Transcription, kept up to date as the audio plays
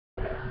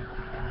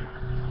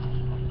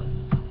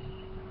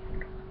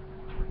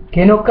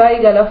Que no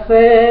caiga la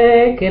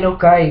fe, que no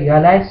caiga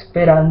la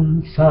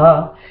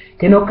esperanza,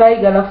 que no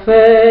caiga la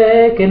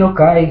fe, que no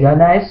caiga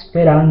la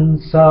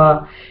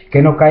esperanza,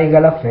 que no caiga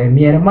la fe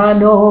mi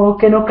hermano,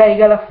 que no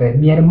caiga la fe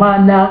mi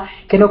hermana,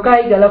 que no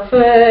caiga la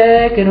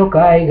fe, que no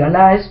caiga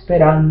la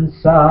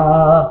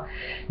esperanza.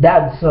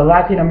 That's a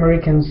Latin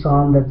American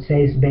song that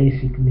says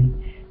basically,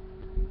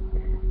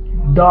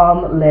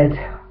 don't let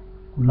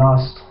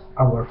lost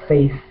our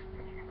faith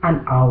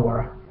and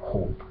our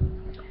hope.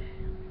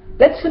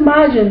 Let's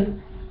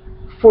imagine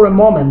for a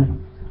moment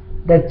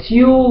that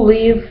you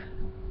live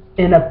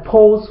in a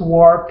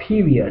post-war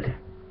period.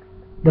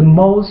 The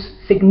most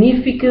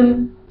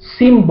significant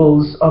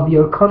symbols of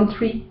your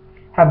country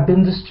have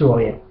been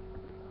destroyed.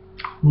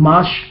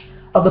 Much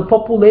of the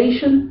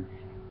population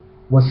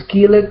was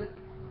killed,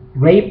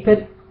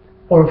 raped,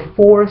 or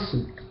forced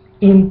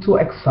into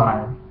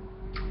exile.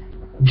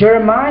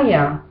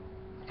 Jeremiah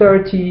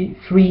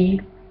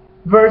 33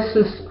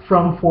 verses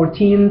from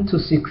 14 to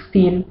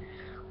 16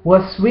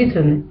 was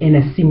written in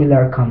a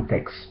similar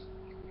context.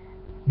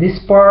 This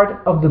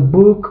part of the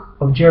book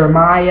of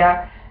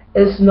Jeremiah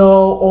is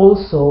known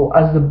also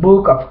as the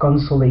book of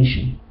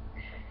consolation.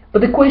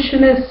 But the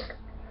question is,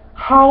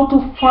 how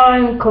to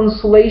find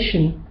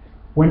consolation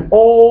when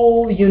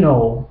all you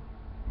know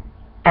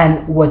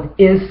and what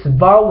is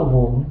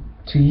valuable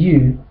to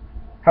you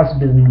has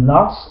been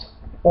lost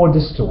or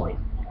destroyed?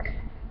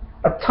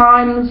 At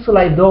times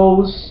like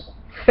those,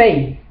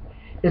 faith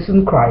is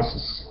in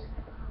crisis.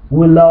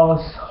 We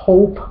lost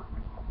hope,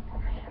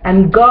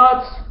 and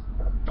God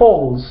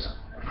falls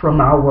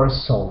from our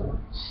souls.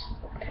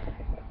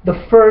 The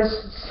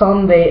first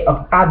Sunday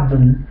of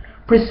Advent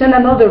presents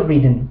another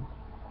reading,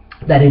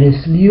 that it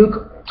is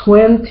Luke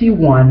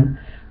 21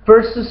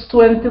 verses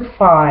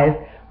 25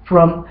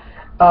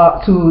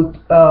 to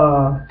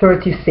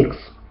 36.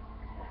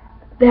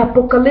 The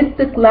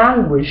apocalyptic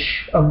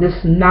language of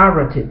this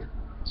narrative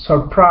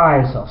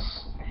surprises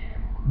us.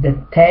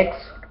 The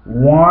text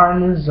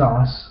warns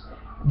us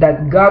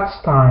that God's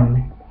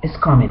time is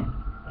coming.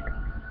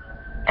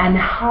 And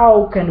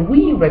how can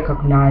we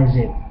recognize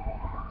it?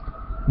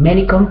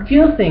 Many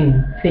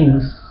confusing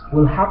things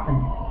will happen.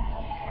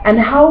 And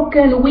how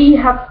can we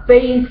have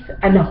faith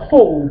and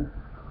hope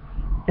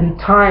in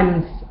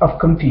times of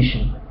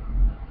confusion?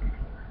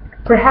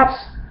 Perhaps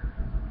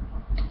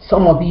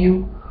some of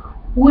you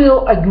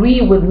will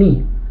agree with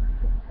me.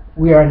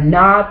 We are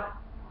not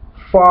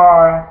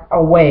far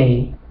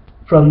away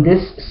from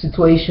this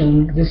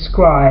situation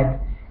described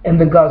in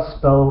the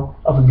Gospel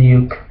of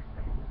Luke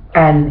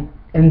and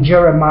in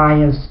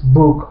Jeremiah's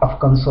book of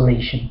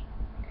consolation.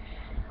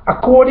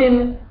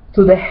 According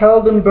to the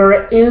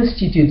Heidelberg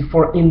Institute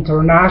for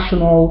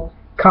International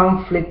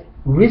Conflict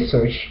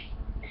Research,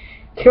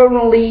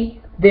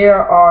 currently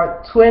there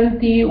are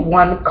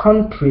 21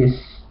 countries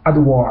at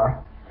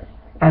war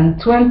and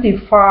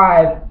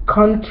 25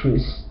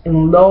 countries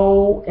in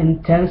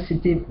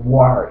low-intensity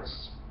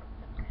wars.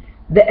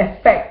 The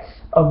effects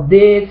of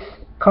these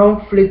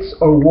conflicts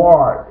or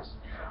wars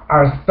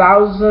are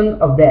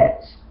thousands of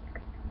deaths,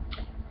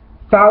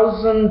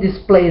 thousands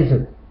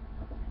displaced,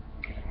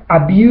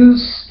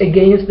 abuse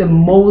against the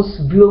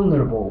most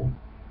vulnerable,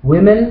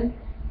 women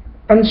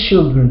and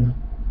children,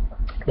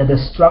 the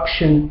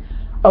destruction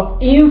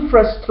of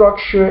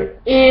infrastructure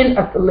in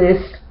at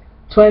least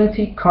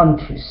 20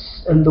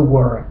 countries in the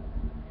world,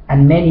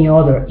 and many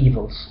other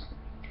evils.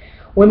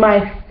 We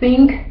might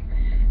think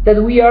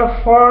that we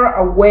are far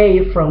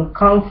away from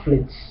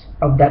conflicts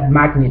of that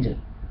magnitude,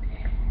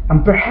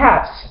 and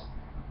perhaps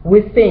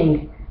we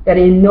think that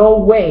in no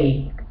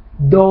way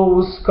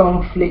those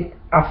conflicts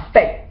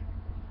affect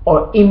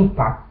or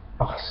impact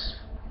us.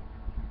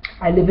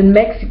 I live in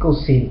Mexico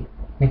City,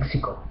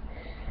 Mexico,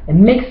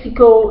 and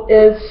Mexico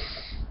is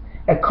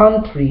a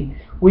country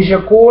which,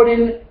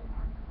 according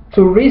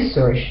to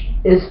research,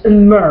 is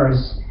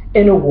immersed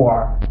in a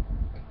war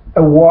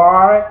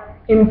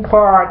in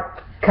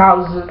part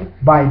caused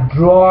by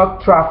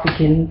drug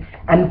trafficking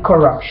and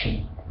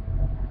corruption.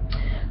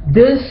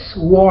 This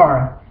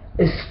war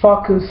is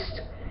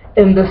focused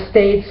in the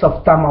states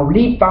of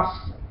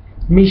Tamaulipas,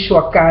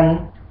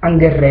 Michoacán, and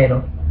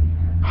Guerrero.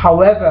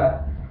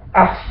 However,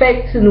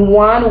 affects in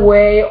one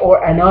way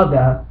or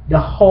another the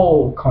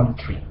whole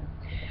country.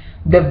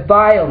 The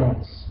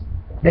violence,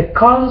 the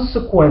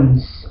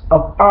consequence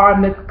of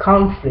armed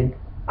conflict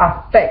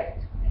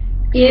affect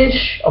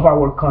each of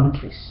our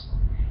countries.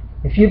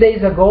 A few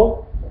days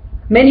ago,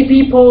 many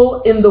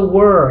people in the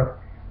world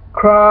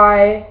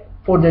cry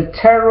for the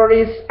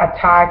terrorist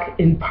attack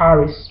in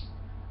Paris,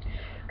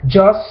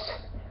 just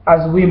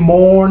as we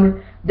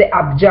mourn the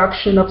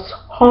abduction of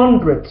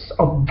hundreds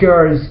of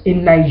girls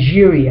in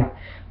Nigeria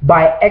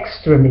by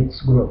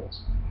extremist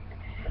groups.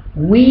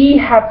 We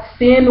have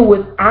seen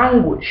with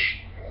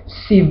anguish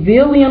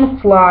civilian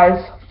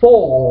lives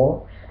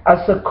fall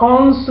as a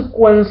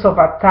consequence of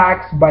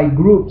attacks by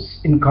groups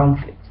in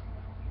conflict.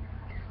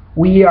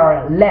 We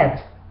are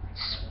left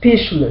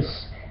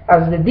speechless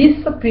as the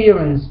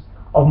disappearance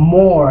of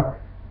more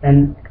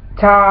than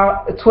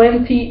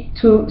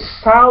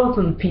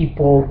 22,000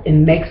 people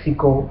in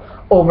Mexico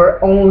over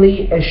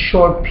only a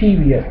short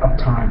period of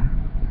time.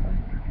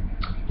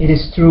 It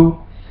is true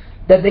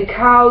that the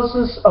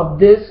causes of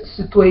this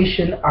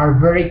situation are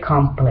very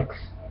complex,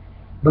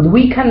 but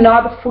we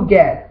cannot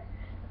forget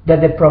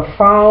that the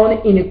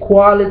profound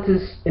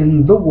inequalities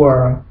in the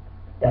world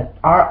that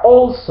are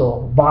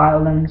also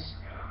violence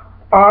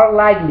are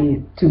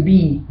likely to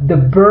be the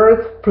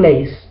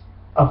birthplace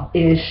of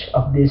each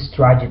of these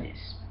tragedies.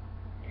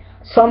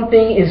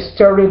 Something is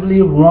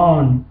terribly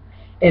wrong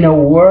in a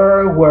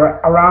world where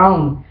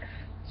around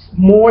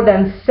more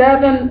than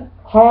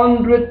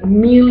 700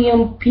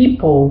 million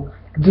people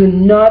do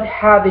not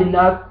have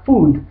enough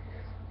food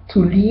to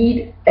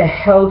lead a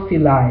healthy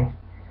life.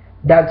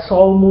 That's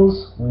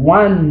almost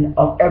 1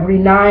 of every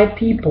 9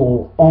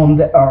 people on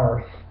the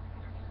earth.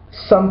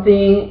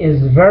 Something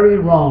is very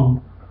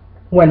wrong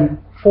when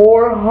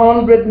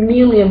 400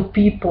 million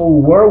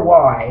people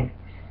worldwide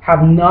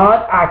have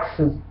not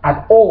access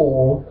at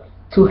all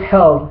to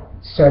health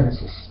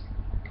services.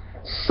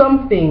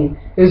 Something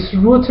is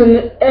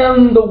rotten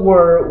in the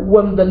world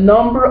when the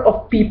number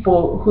of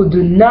people who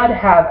do not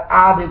have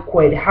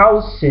adequate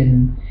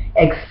housing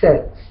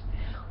exceeds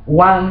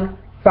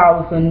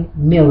 1,000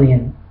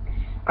 million.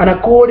 And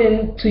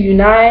according to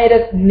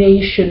United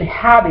Nations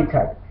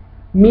Habitat,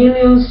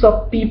 millions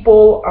of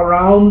people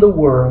around the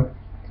world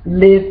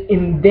live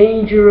in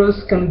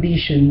dangerous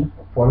conditions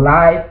for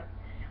life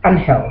and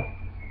health.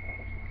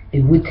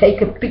 If we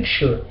take a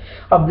picture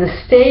of the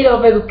state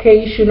of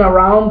education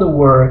around the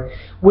world,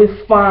 we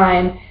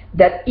find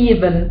that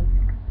even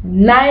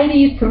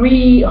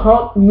 93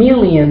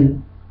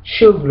 million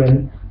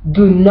children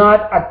do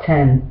not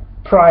attend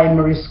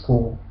primary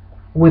school,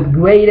 with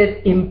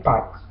greater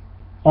impact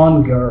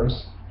on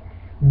girls.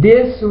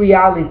 This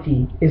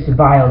reality is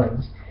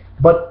violence,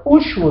 but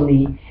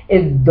usually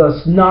it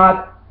does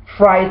not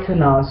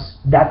frighten us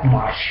that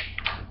much.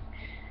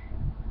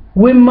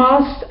 We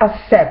must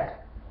accept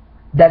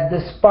that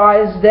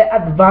despite the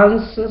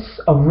advances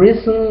of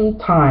recent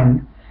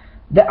time,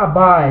 the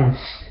abyss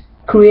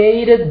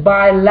created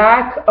by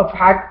lack of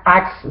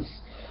access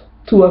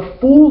to a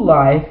full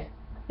life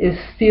is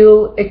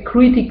still a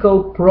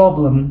critical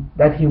problem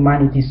that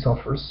humanity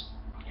suffers.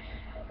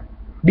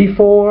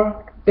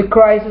 Before the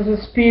crisis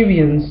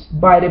experienced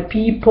by his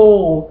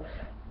people,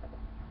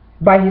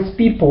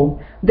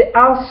 the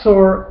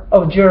author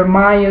of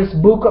Jeremiah's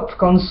book of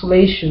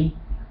consolation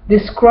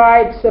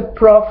describes a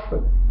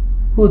prophet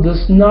who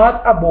does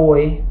not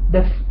avoid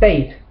the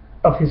fate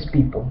of his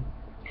people.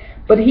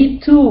 But he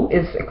too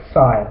is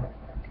exiled.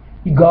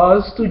 He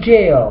goes to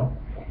jail,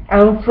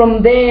 and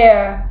from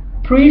there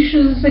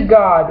preaches a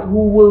God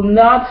who will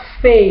not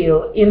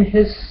fail in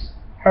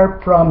her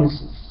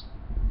promises.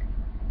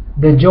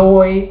 The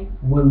joy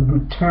will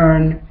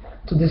return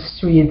to the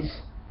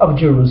streets of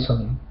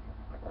Jerusalem.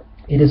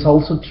 It is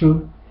also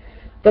true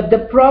that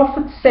the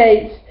prophet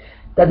says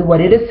that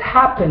what it is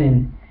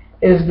happening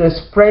is the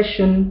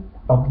expression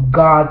of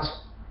God's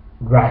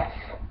wrath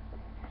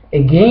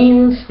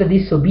against the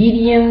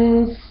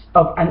disobedience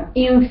of an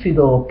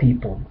infidel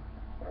people.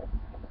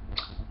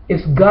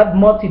 Is God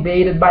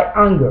motivated by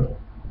anger?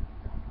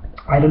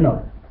 I don't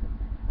know.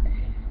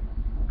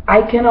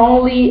 I can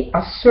only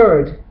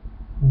assert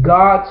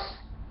God's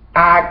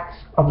act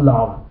of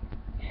love.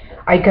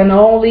 I can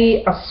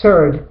only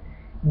assert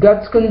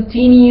God's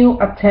continued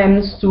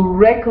attempts to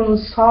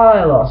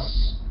reconcile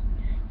us,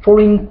 for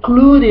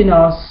including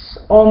us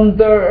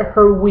under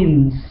her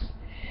wings,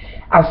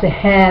 as a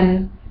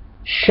hen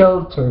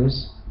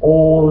shelters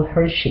all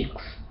her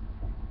chicks.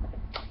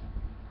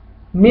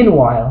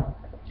 Meanwhile,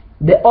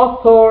 the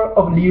author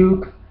of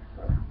Luke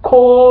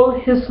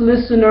called his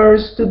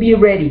listeners to be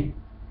ready,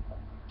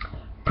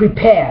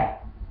 prepared,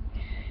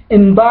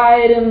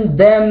 inviting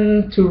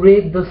them to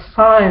read the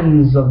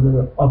signs of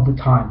the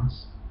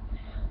times.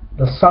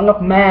 The Son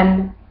of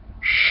Man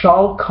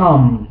shall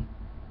come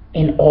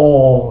in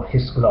all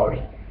his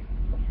glory.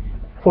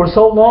 For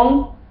so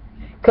long,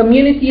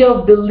 community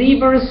of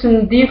believers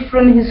in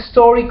different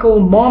historical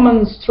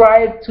moments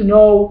tried to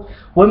know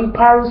when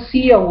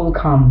parousia will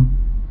come,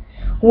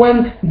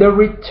 when the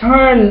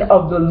return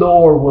of the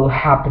Lord will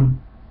happen.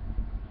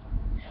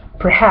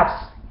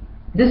 Perhaps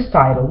this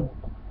title,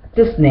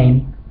 this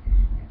name,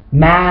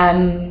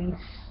 Man's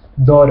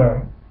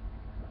Daughter,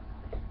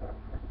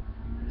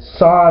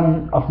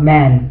 Son of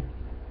Man,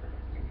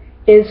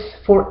 is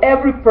for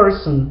every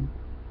person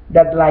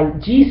that, like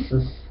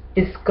Jesus,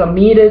 is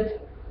committed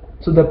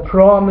to the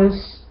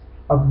promise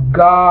of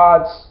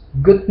God's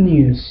good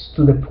news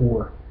to the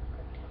poor,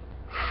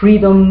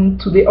 freedom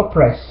to the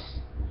oppressed,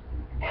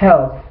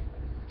 health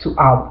to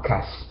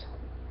outcasts.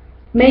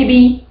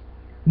 Maybe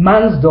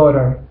man's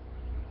daughter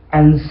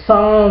and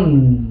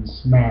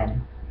son's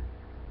man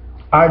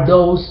are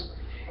those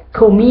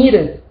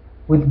committed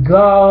with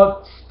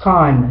God's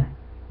time,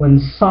 when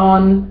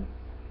sun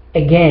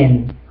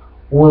again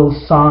will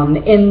sun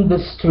in the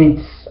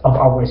streets of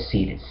our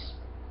cities.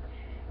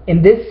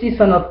 In this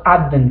season of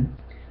Advent,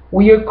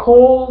 we are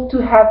called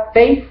to have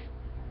faith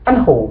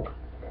and hope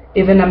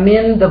even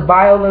amid the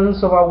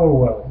violence of our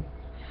world,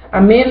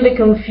 amid the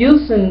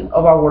confusion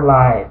of our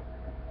life.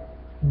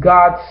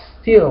 God's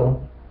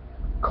still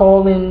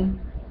calling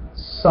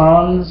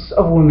sons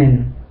of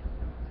women,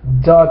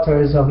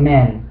 daughters of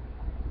men,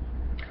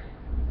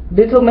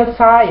 little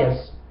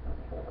messiahs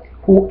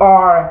who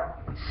are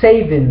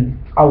saving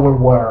our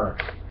world.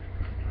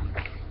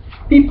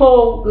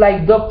 People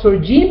like Dr.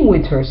 Jim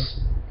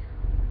Withers,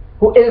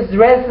 who is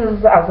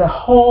dressed as a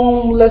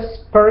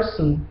homeless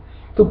person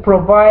to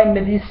provide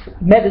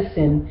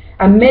medicine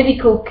and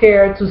medical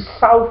care to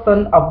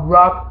thousands of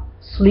rough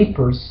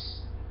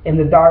sleepers in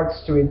the dark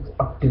streets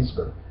of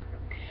Pittsburgh.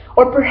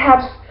 Or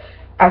perhaps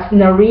as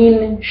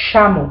Nareen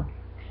Shamo,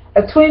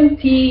 a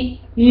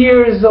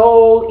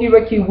 20-year-old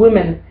Iraqi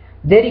woman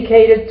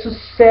dedicated to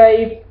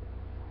save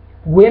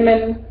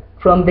women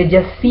from the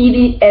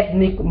Yazidi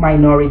ethnic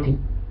minority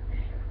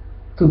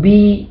to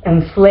be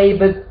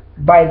enslaved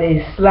by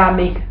the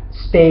Islamic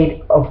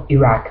State of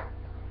Iraq.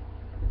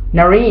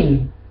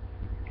 Nareen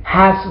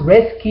has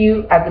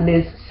rescued at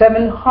least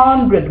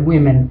 700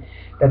 women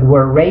that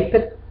were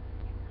raped,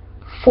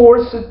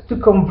 forced to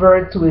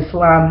convert to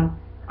Islam,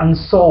 and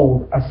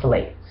sold as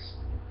slaves.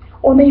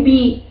 Or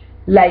maybe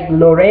like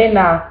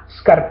Lorena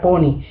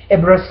Scarponi, a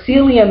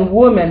Brazilian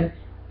woman,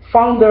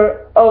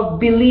 founder of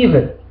Believe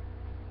It,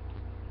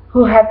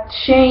 who had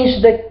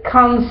changed the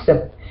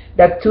concept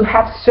that to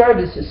have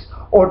services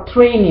or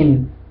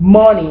training,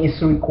 money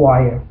is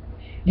required,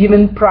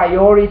 giving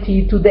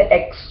priority to the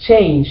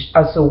exchange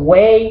as a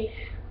way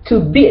to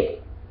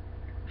beat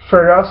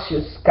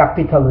ferocious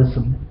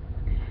capitalism.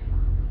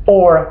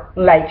 Or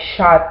like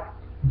Chad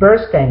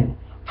Bernstein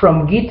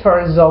from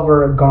Guitars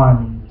Over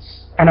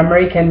Guns, an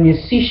American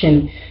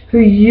musician who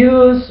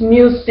used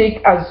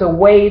music as a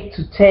way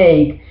to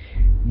take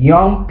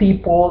young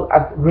people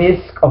at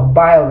risk of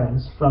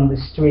violence from the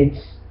streets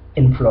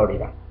in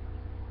Florida.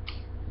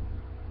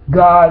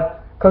 God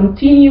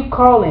continue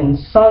calling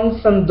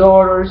sons and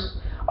daughters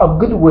of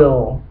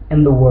goodwill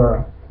in the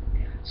world,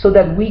 so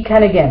that we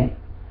can again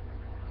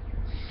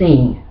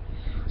sing,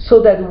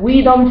 so that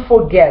we don't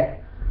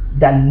forget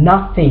that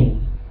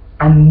nothing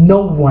and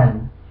no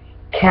one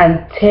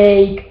can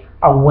take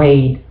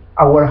away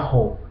our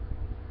hope.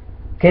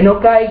 Que no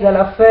caiga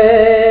la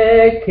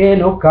fe, que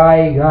no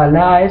caiga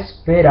la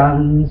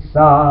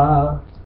esperanza.